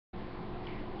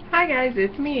Hi guys,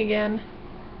 it's me again.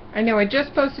 I know I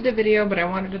just posted a video, but I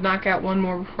wanted to knock out one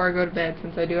more before I go to bed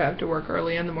since I do have to work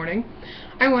early in the morning.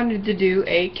 I wanted to do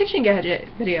a kitchen gadget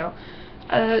video.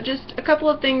 Just a couple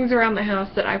of things around the house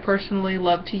that I personally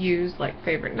love to use, like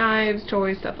favorite knives,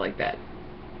 toys, stuff like that.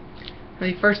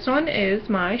 The first one is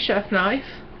my chef knife.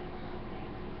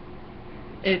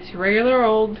 It's a regular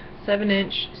old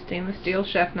 7-inch stainless steel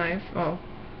chef knife.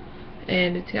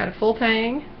 And it's got a full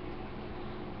tang.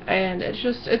 And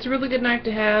it's a really good knife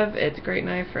to have. It's a great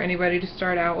knife for anybody to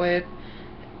start out with.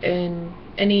 And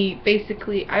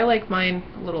basically, I like mine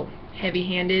a little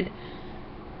heavy-handed.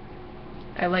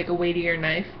 I like a weightier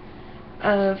knife.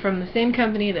 From the same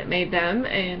company that made them,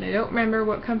 and I don't remember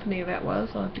what company that was.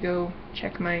 I'll have to go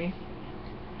check my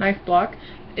knife block.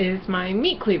 Is my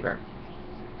meat cleaver.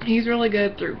 He's really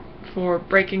good for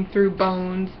breaking through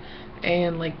bones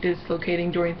and like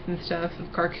dislocating joints and stuff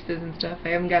of carcasses and stuff. I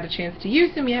haven't got a chance to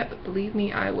use him yet, but believe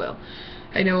me, I will.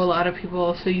 I know a lot of people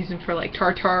also use him for like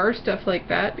tartare, stuff like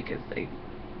that, because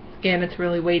again, it's a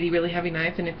really weighty, really heavy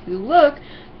knife, and if you look,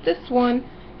 this one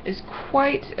is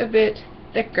quite a bit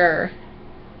thicker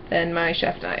than my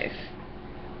chef knife.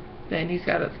 And he's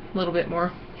got a little bit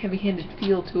more heavy-handed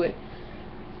feel to it.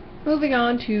 Moving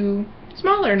on to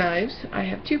smaller knives, I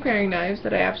have two paring knives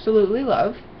that I absolutely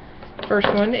love.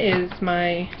 First one is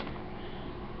my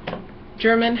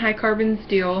German high carbon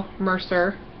steel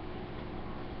Mercer.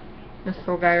 This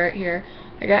little guy right here.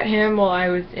 I got him while I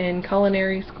was in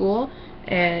culinary school,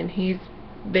 and he's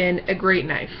been a great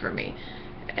knife for me.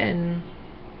 And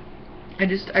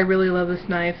I really love this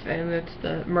knife, and it's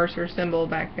the Mercer symbol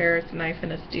back there. It's a knife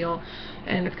and a steel,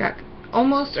 and it's got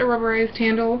almost a rubberized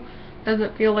handle.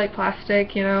 Doesn't feel like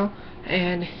plastic, you know,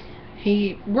 and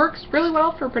he works really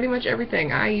well for pretty much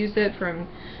everything. I use it from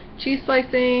cheese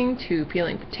slicing to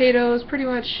peeling potatoes, pretty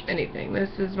much anything. This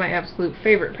is my absolute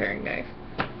favorite paring knife.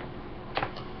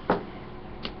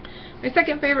 My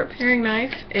second favorite paring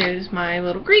knife is my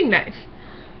little green knife.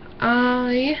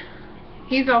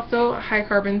 He's also high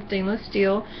carbon stainless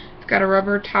steel. It's got a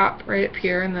rubber top right up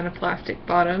here and then a plastic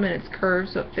bottom, and it's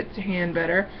curved so it fits your hand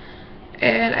better.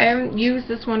 And I haven't used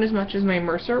this one as much as my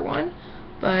Mercer one,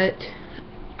 but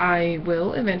I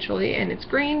will eventually, and it's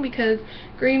green because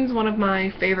green's one of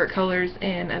my favorite colors,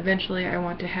 and eventually I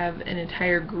want to have an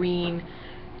entire green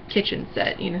kitchen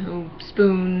set, you know,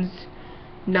 spoons,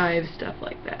 knives, stuff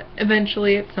like that.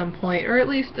 Eventually at some point, or at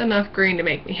least enough green to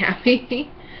make me happy,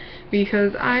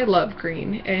 because I love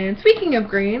green. And speaking of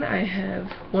green, I have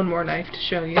one more knife to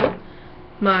show you.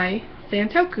 My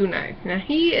Santoku knife. Now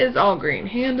he is all green.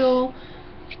 Handle,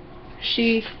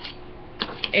 sheath,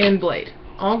 and blade.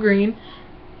 All green.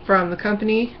 From the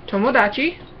company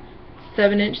Tomodachi,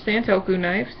 7-inch Santoku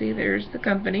knife. See, there's the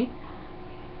company.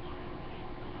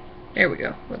 There we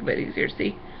go. A little bit easier to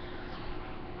see.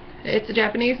 It's a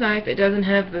Japanese knife. It doesn't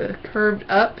have the curved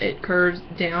up. It curves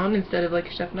down instead of like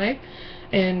a chef knife.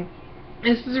 And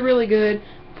this is really good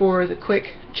for the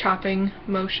quick chopping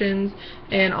motions,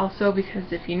 and also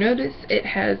because if you notice, it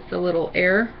has the little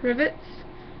air rivets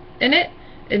in it.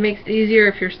 It makes it easier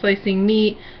if you're slicing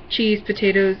meat, cheese,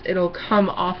 potatoes. It'll come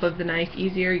off of the knife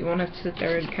easier. You won't have to sit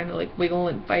there and kind of like wiggle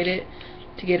and fight it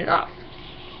to get it off.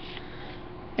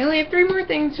 I only have 3 more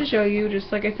things to show you.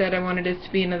 Just like I said, I wanted this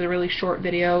to be another really short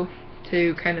video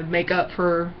to kind of make up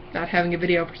for not having a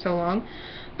video for so long.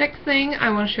 Next thing I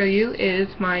want to show you is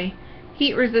my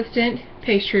heat-resistant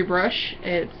pastry brush.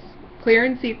 It's clear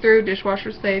and see-through,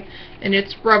 dishwasher safe, and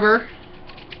it's rubber.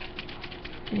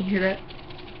 Can you hear that?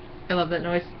 I love that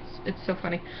noise. It's so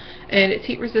funny. And it's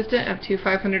heat resistant up to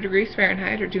 500 degrees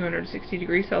Fahrenheit or 260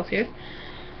 degrees Celsius.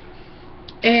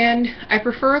 And I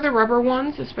prefer the rubber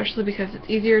ones, especially because it's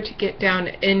easier to get down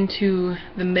into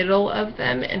the middle of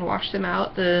them and wash them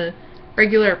out. The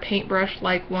regular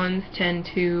paintbrush-like ones tend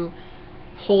to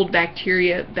hold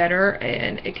bacteria better,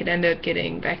 and it could end up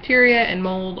getting bacteria and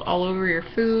mold all over your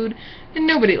food, and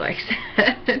nobody likes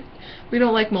that. We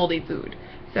don't like moldy food.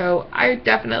 So I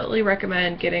definitely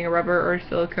recommend getting a rubber or a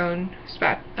silicone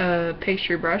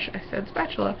pastry brush. I said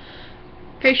spatula.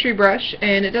 Pastry brush,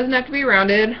 and it doesn't have to be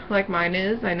rounded like mine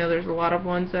is. I know there's a lot of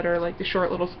ones that are like the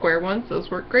short little square ones.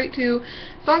 Those work great too,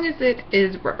 as long as it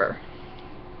is rubber.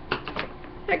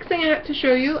 Next thing I have to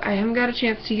show you, I haven't got a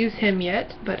chance to use him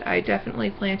yet, but I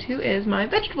definitely plan to, is my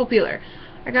vegetable peeler.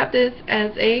 I got this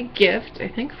as a gift, I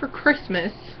think for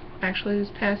Christmas, actually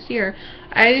this past year.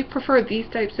 I prefer these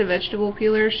types of vegetable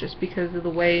peelers just because of the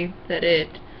way that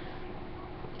it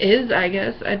is, I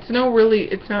guess. It's not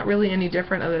really any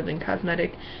different other than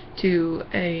cosmetic to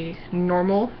a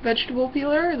normal vegetable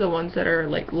peeler, the ones that are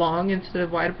like long instead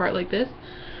of wide apart like this.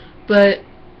 But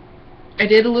I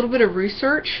did a little bit of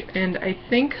research, and I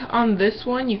think on this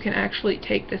one you can actually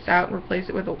take this out and replace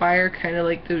it with a wire, kind of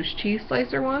like those cheese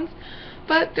slicer ones.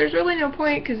 But there's really no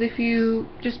point, because if you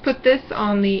just put this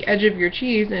on the edge of your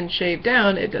cheese and shave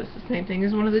down, it does the same thing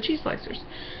as one of the cheese slicers.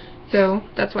 So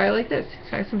that's why I like this.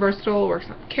 It's nice and versatile, works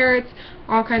on carrots,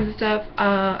 all kinds of stuff.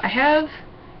 I have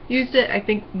used it, I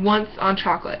think, once on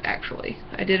chocolate, actually.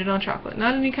 I did it on chocolate.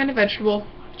 Not any kind of vegetable,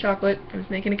 chocolate. I was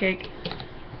making a cake.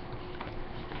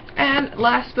 And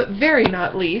last but very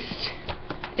not least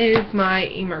is my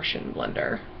immersion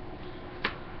blender.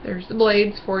 There's the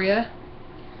blades for you.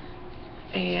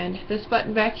 And this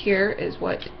button back here is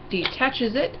what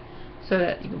detaches it, so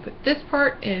that you can put this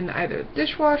part in either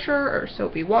dishwasher or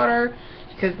soapy water,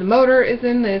 because the motor is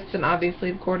in this and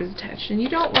obviously the cord is attached and you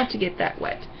don't want to get that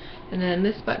wet. And then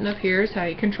this button up here is how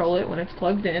you control it when it's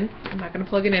plugged in. I'm not going to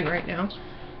plug it in right now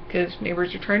because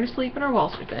neighbors are trying to sleep and our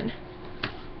walls are thin.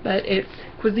 But it's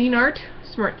Cuisinart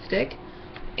Smart Stick,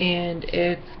 and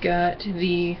it's got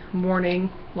the warning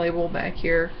label back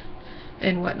here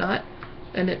and whatnot.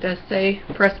 And it does say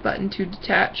press button to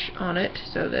detach on it,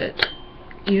 so that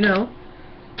you know.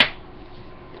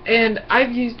 And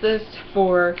I've used this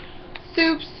for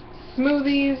soups,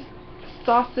 smoothies,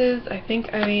 sauces. I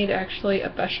think I made actually a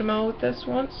bechamel with this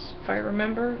once, if I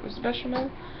remember. It was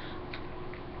bechamel.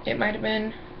 It might have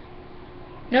been.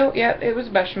 No, yeah, it was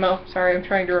bechamel. Sorry, I'm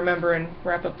trying to remember and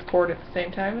wrap up the cord at the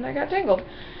same time, and I got tangled.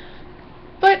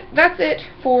 But that's it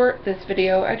for this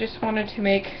video. I just wanted to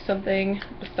make something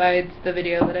besides the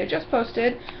video that I just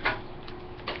posted.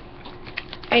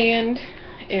 And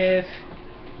if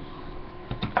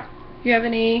you have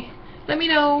any, let me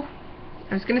know.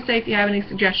 I was going to say if you have any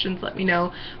suggestions, let me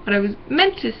know. What I was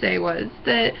meant to say was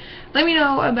that let me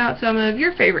know about some of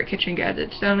your favorite kitchen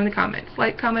gadgets down in the comments.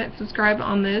 Like, comment, subscribe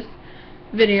on this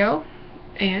video,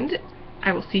 and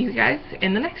I will see you guys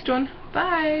in the next one.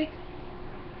 Bye!